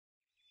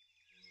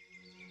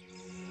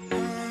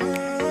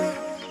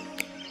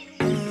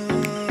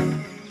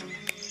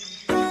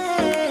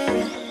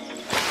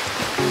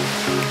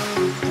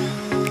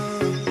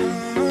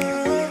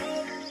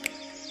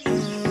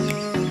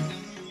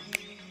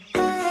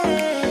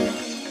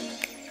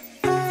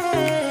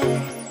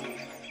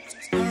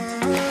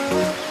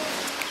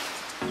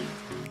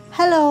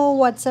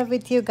what's up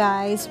with you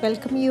guys?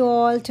 Welcome you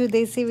all to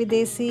Desi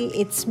Videsi.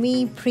 It's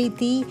me,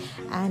 Preeti,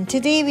 and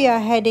today we are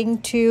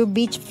heading to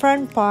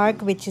Beachfront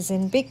Park, which is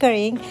in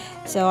Pickering.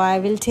 So I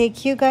will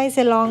take you guys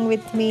along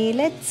with me.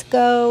 Let's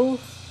go.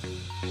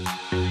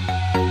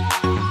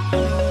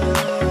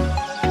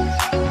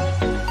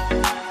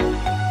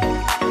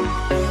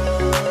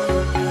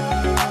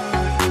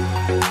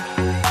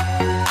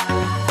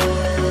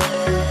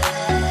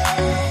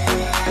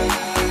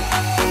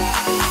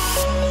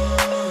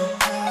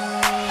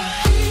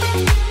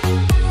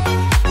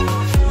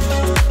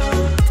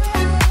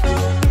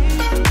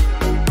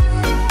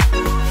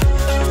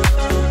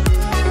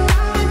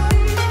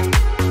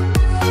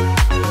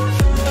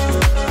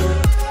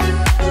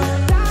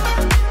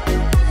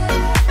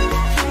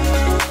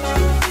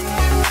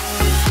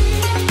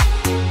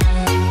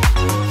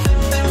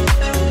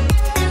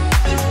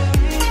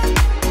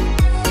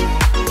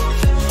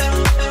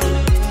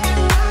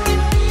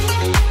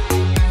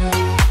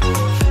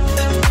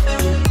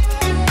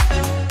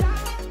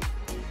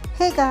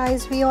 Hey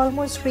guys, we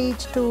almost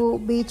reached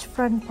to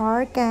Beachfront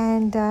Park,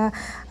 and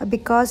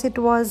because it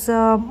was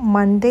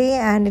Monday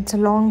and it's a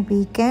long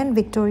weekend,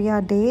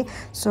 Victoria Day,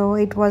 so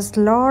it was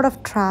a lot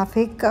of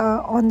traffic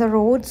on the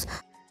roads.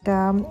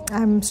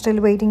 I'm still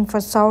waiting for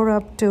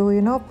Saurabh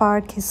to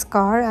park his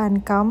car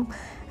and come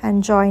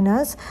and join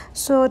us.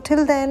 So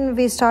till then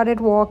we started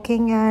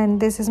walking, and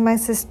this is my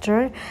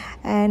sister,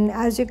 and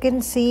as you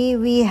can see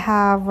we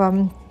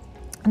have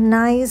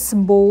nice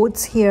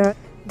boats here.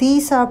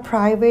 These are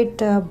private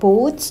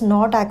boats,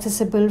 not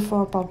accessible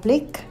for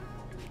public.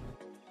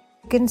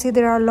 You can see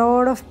there are a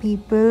lot of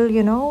people,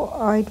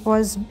 it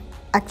was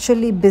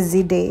actually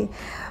busy day.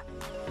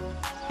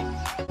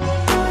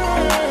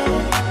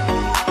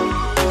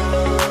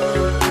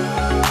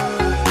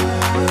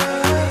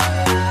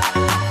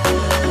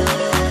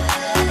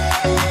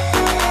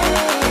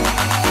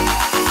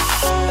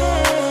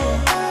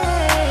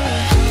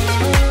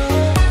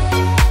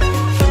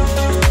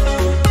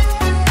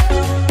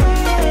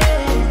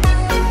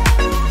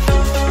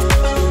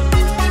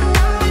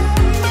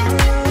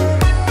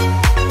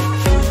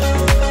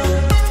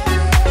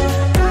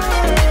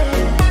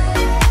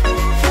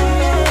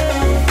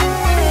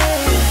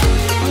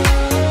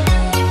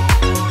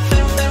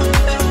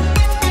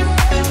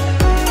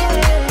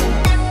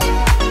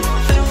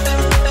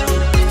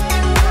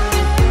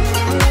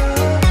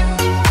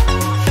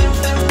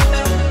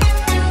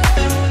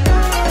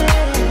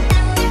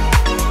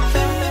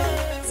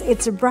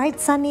 It's a bright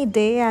sunny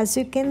day. As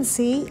you can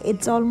see,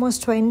 it's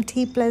almost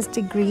 20 plus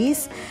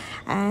degrees,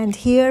 and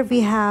here we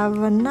have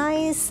a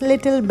nice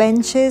little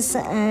benches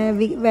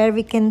where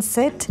we can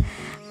sit.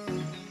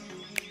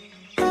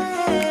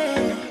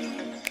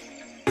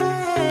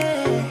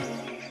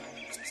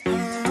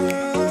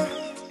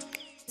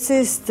 This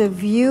is the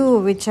view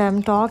which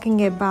I'm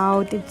talking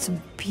about. It's a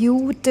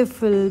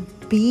beautiful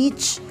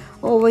beach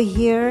over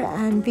here,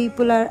 and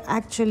people are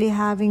actually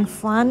having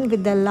fun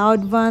with their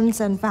loved ones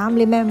and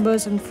family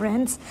members and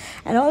friends,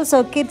 and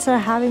also kids are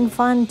having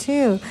fun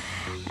too.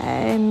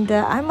 And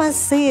I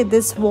must say,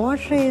 this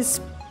water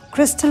is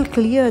crystal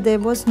clear. There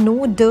was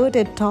no dirt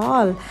at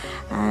all,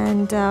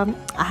 and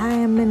I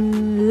am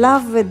in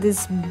love with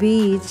this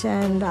beach,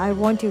 and I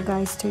want you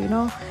guys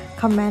to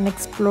come and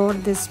explore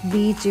this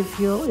beach if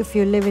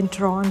you live in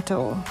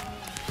Toronto.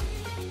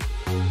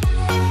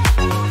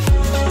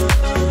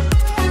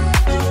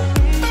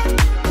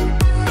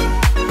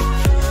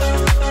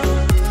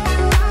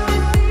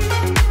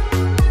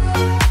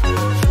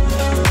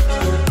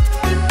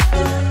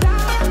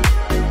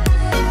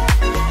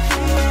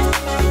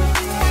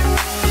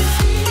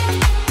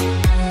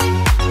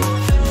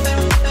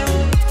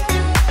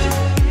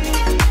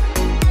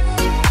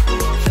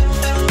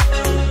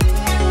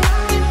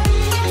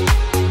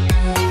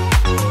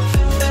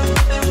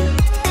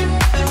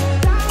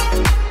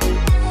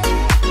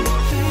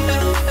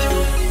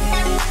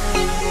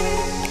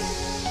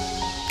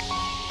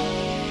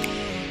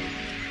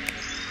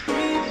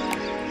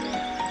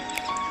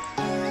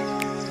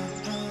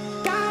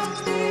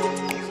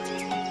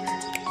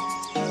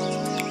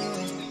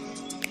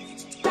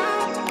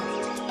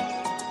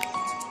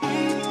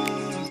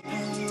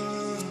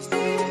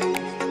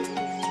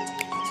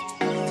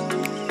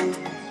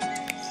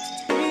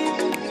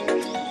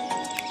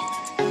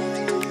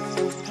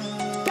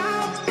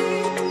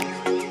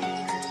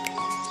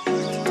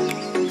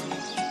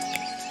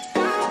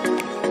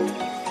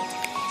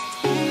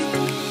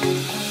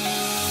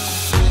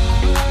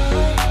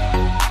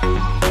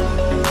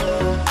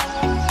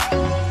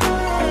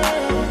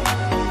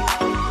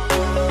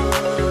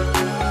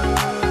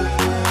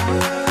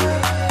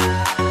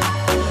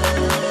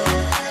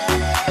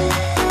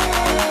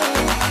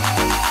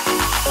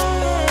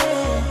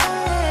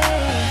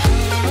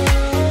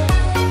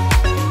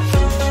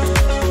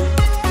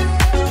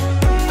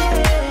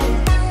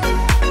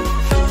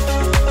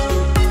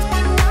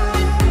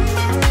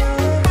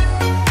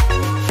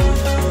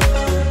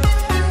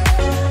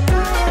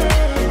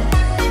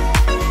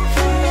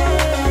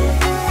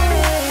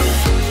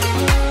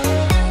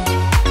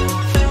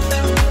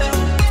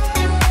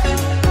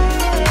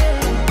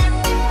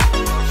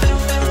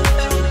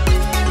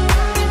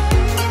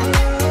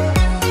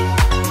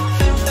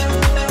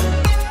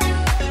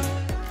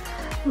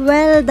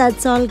 Well,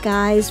 that's all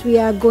guys, we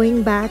are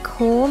going back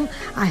home.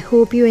 I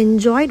hope you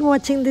enjoyed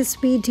watching this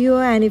video,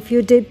 and if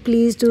you did,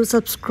 please do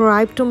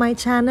subscribe to my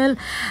channel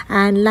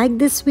and like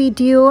this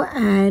video,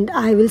 and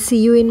I will see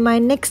you in my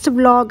next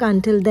vlog.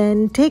 Until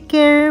then, take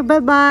care.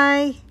 Bye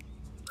bye.